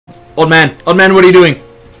Old man, what are you doing?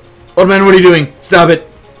 Old man, what are you doing? Stop it.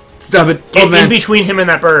 Stop it. Get old man. in between him and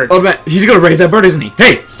that bird. Old man, he's gonna rape that bird, isn't he?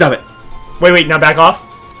 Hey, stop it. Wait, now back off.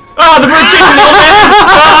 Oh, the bird chasing the old man!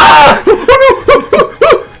 Ah! Oh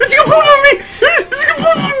no! It's gonna poop on me! It's gonna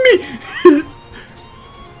poop on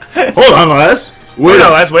me! Hold on, lass.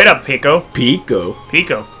 Wait up, Pico. Pico.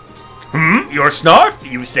 Your Snarf?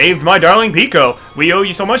 You saved my darling Pico. We owe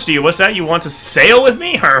you so much to you. What's that? You want to sail with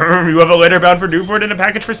me? You have a letter bound for Dewford and a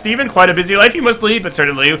package for Stephen? Quite a busy life you must lead, but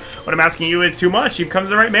certainly what I'm asking you is too much. You've come to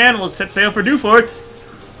the right man. We'll set sail for Dewford.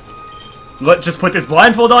 Let's just put this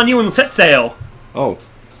blindfold on you and we'll set sail. Oh.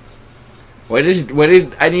 Why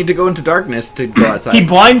did I need to go into darkness to go outside? He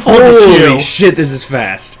blindfolded you. Holy shit, this is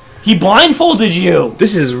fast. He blindfolded you.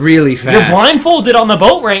 This is really fast. You're blindfolded on the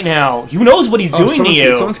boat right now. Who knows what he's doing to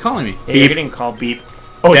you? Someone's calling me. Yeah, you're getting called beep.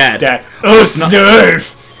 Oh, Dad. it's Dad. Oh,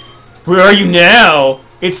 Snurf! Where are you now?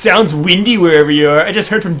 It sounds windy wherever you are. I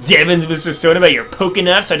just heard from Devon's Mr. Stone about your poking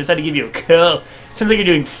up, so I decided to give you a call. Sounds like you're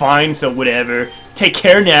doing fine, so whatever. Take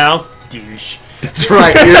care now, douche. That's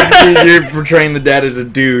right. You're portraying the dad as a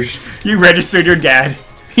douche. You registered your dad.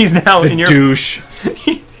 He's now in your douche.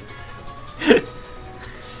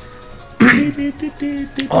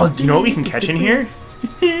 Oh, do you know what we can catch in here?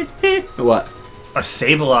 What? A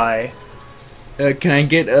Sableye. Can I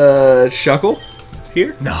get a Shuckle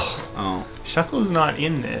here? No. Oh. Shuckle's not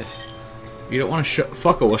in this. You don't want to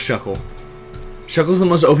fuckle a Shuckle. Shuckle's the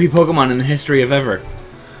most OP Pokemon in the history of ever.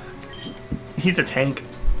 He's a tank.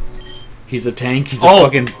 He's a tank. He's a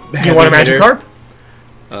fucking heavy You want a hitter.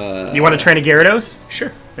 Magikarp? You want to train a Gyarados?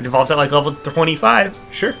 Sure. It evolves at like level 25.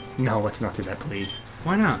 Sure. No, let's not do that, please.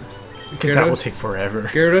 Why not? Because that will take forever.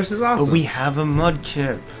 Gyarados is awesome. But we have a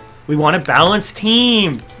Mudkip. We want a balanced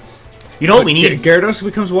team. You know what we need? Gyarados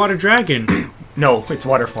becomes Water Dragon. No, it's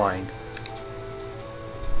Water Flying.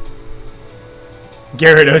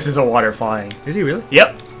 Gyarados is a Water Flying. Is he really?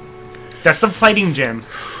 Yep. That's the fighting gym.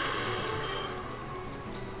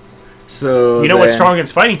 So you know what's strong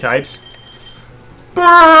against fighting types?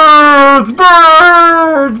 Birds!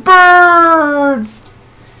 Birds! Birds!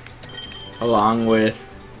 Along with...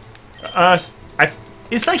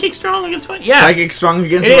 Is Psychic strong against fighting? Yeah. Psychic strong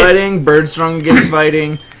against fighting, Bird strong against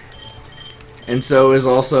fighting, and so is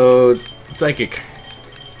also Psychic.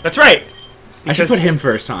 That's right. I should put him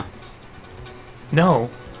first, huh? No.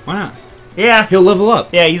 Why not? Yeah. He'll level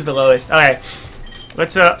up. Yeah, he's the lowest. Alright.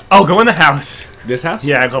 Let's, oh, go in the house. This house?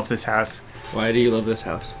 Yeah, I love this house. Why do you love this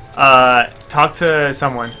house? Talk to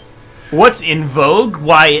someone. What's in vogue?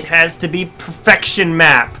 Why, it has to be perfection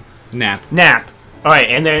map. Nap. Alright,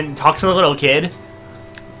 and then talk to the little kid.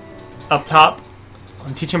 Up top.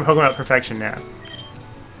 I'm teaching him Pokemon about perfection nap.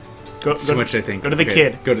 So much, I think. Go to the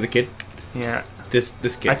kid. Go to the kid? Yeah. This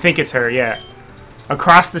kid. I think it's her, yeah.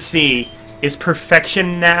 Across the sea, is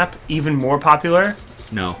perfection nap even more popular?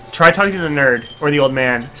 No. Try talking to the nerd, or the old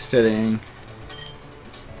man. Studying.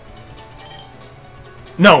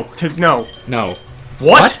 No. No.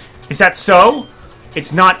 What? Is that so?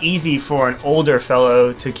 It's not easy for an older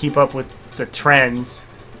fellow to keep up with the trends.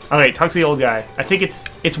 Okay, talk to the old guy. I think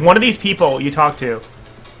it's one of these people you talk to.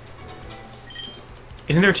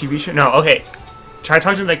 Isn't there a TV show? No, okay. Try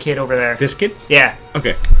talking to that kid over there. This kid? Yeah.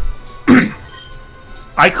 Okay.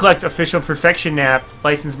 I collect official Perfection Nap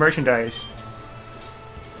licensed merchandise.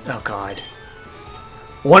 Oh, God.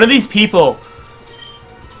 One of these people...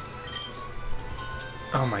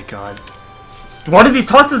 Oh, my God. One of these...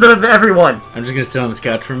 Talk to everyone! I'm just gonna sit on this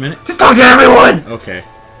couch for a minute. Just talk to everyone! Okay.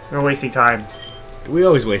 We're wasting time. We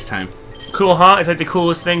always waste time. Cool, huh? It's like the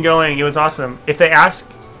coolest thing going. It was awesome. If they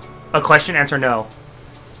ask a question, answer no.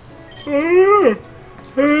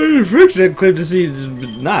 Friction clip to see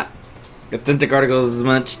not. Authentic articles as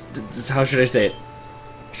much. How should I say it?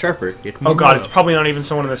 Sharper. Oh god, it's probably not even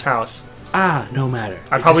someone in this house. Ah, no matter.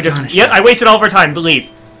 I probably just... Yeah, I wasted all of our time, but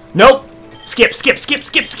leave. Nope. Skip.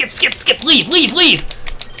 Leave.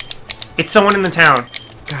 It's someone in the town.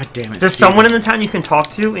 God damn it. There's someone in the town you can talk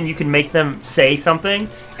to, and you can make them say something,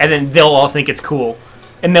 and then they'll all think it's cool.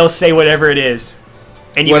 And they'll say whatever it is.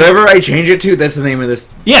 And whatever I change it to, that's the name of this.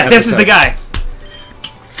 Yeah, episode. This is the guy.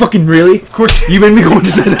 Fucking really? Of course. You made me go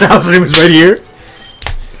into the house and it was right here?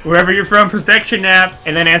 Wherever you're from, Perfection Nap,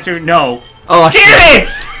 and then answer no. Oh, damn it!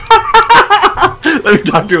 Let me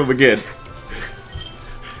talk to him again.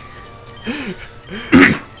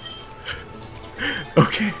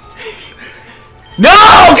 Okay. No!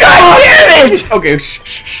 God damn it! Okay,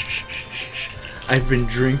 shh. I've been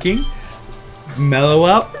drinking. Mellow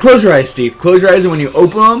out. Close your eyes, Steve. Close your eyes, and when you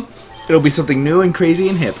open them, it'll be something new and crazy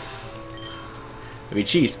and hip. I mean,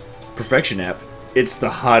 geez, Perfection Nap. It's the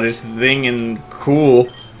hottest thing and cool.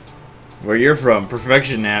 Where you're from,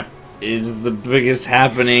 Perfection Nap. is the biggest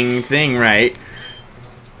happening thing, right?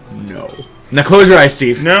 No. Now close your eyes,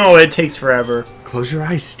 Steve. No, it takes forever. Close your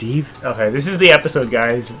eyes, Steve. Okay, this is the episode,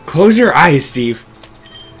 guys. Close your eyes, Steve.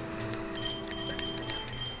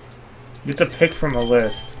 You have to pick from a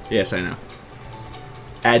list. Yes, I know.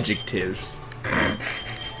 Adjectives.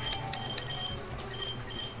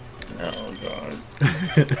 Oh, God.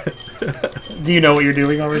 Do you know what you're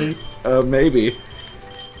doing already? Maybe.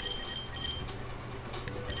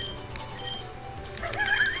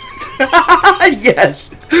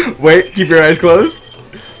 Yes! Wait, keep your eyes closed.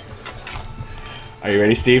 Are you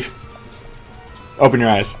ready, Steve? Open your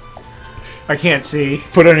eyes. I can't see.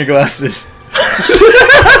 Put on your glasses.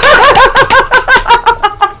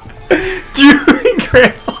 Drooling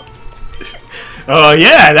grandpa. Oh,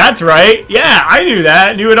 yeah, that's right. Yeah, I knew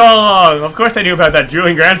that. Knew it all along. Of course I knew about that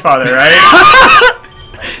drooling grandfather, right?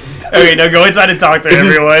 Okay, now go inside and talk to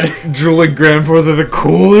everyone. Drooling grandfather the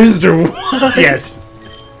coolest or what? Yes.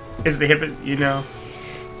 Is the hip, you know?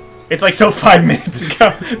 It's like so 5 minutes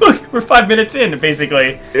ago. Look, we're 5 minutes in,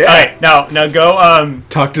 basically. Yeah. Alright, now go,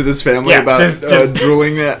 talk to this family about just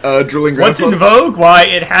drooling grandfather. What's in vogue? Why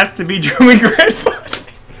it has to be drooling grandfather.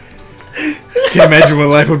 Can't imagine what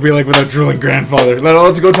life would be like without drooling grandfather.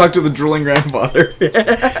 Let's go talk to the drooling grandfather.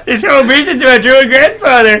 This whole business to a drooling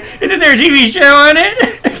grandfather. Isn't there a TV show on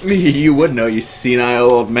it? You would know, you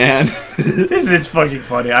senile old man. It's fucking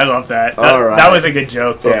funny. I love that. Alright. That was a good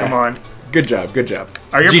joke, Pokemon. Yeah. Good job, good job.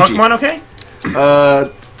 Are your GG. Pokemon okay?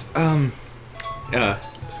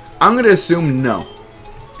 I'm gonna assume no.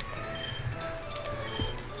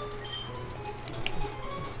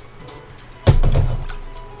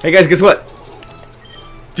 Hey guys, guess what?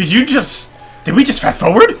 Did we just fast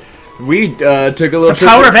forward? We took a little The trip.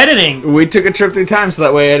 power of editing. We took a trip through time so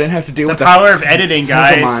that way I didn't have to deal with The power of editing,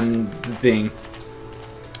 guys. Pokemon thing.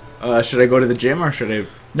 Should I go to the gym or should I?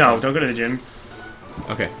 No, don't go to the gym.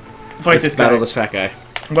 Okay. Fight Let's this guy. battle this fat guy.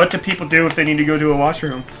 What do people do if they need to go to a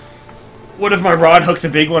washroom? What if my rod hooks a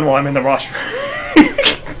big one while I'm in the washroom?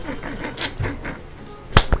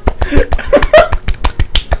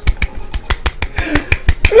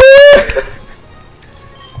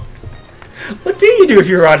 What do you do if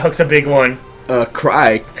your rod hooks a big one?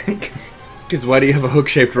 Cry. Because why do you have a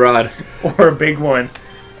hook-shaped rod? Or a big one?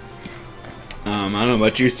 I don't know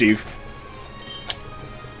about you, Steve.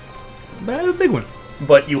 But I have a big one.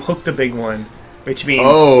 But you hooked a big one, which means...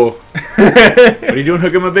 Oh. What are you doing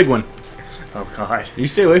hooking my big one? Oh, God. You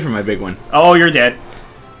stay away from my big one. Oh, you're dead.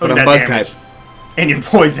 But Look I'm at bug that damage. type. And you're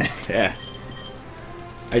poisoned. Yeah.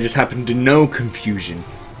 I just happen to know confusion.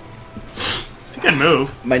 It's a good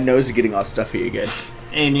move. My nose is getting all stuffy again.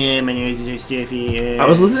 And my nose is stuffy. I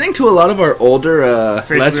was listening to a lot of our older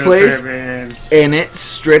Let's Plays, and it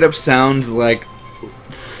straight up sounds like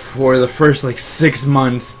for the first like 6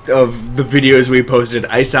 months of the videos we posted,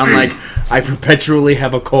 I sound like I perpetually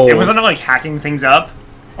have a cold. It wasn't like hacking things up.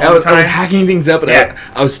 I was hacking things up, and Yeah.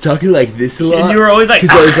 I was talking like this a lot. And you were always like,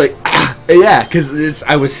 because I was like, yeah, because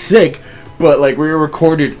I was sick, but like we were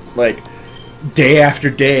recorded like day after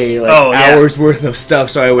day, like hours worth of stuff.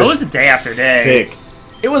 So I was. What was it day after day? Sick.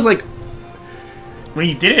 It was like. Well,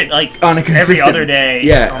 you did it like On a consistent, every other day.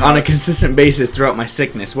 Yeah, almost. on a consistent basis throughout my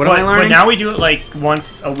sickness. What am I learning? But now we do it like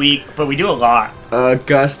once a week, but we do a lot.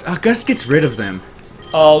 Gust. Gust gets rid of them.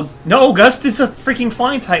 Oh, no, Gust is a freaking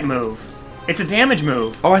flying type move. It's a damage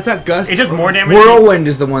move. Oh, I thought Gust... It does more damage... Whirlwind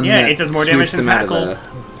is the one that it does more damage than sweeps them out Tackle.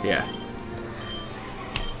 of the... Yeah.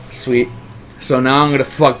 Sweet. So now I'm gonna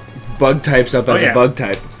fuck bug types up as a bug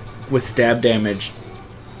type. With stab damage.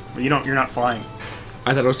 But you're not flying.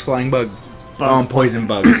 I thought it was flying bug. Bug's Oh, I'm poison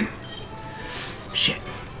bug. Shit.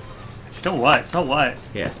 It's still what? Still what?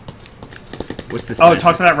 Yeah. What's this? Oh,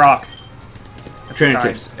 talk to that rock. Trainer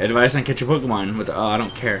tips. Advice on catch a Pokemon with... Oh, I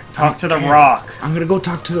don't care. Talk to the rock. I'm gonna go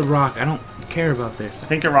talk to the rock. I don't care about this. I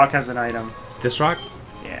think the rock has an item. This rock?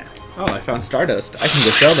 Yeah. Oh, I found Stardust. I can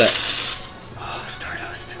go sell that. Oh,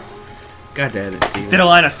 Stardust. God damn it, Steve. Just did a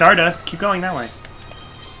line of Stardust. Keep going that way.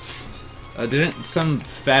 Didn't some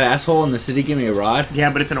fat asshole in the city give me a rod?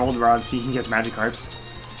 Yeah, but it's an old rod, so you can get Magikarps.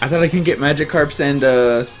 I thought I can get Magikarps and,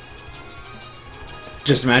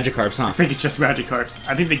 just Magikarps, huh? I think it's just Magikarps.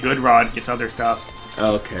 I think the good rod gets other stuff.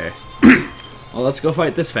 Okay. Well, let's go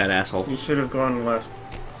fight this fat asshole. You should have gone left.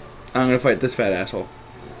 I'm gonna fight this fat asshole.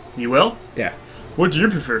 You will? Yeah. What do you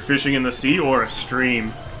prefer, fishing in the sea or a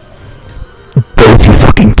stream? Both, you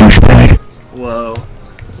fucking douchebag. Whoa.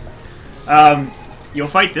 You'll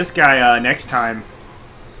fight this guy, next time.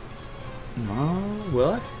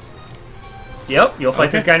 Will I? Yep, you'll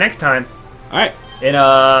fight this guy next time. Alright. In,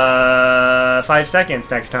 5 seconds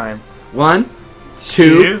next time. 1,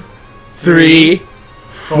 2, 3,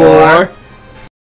 4,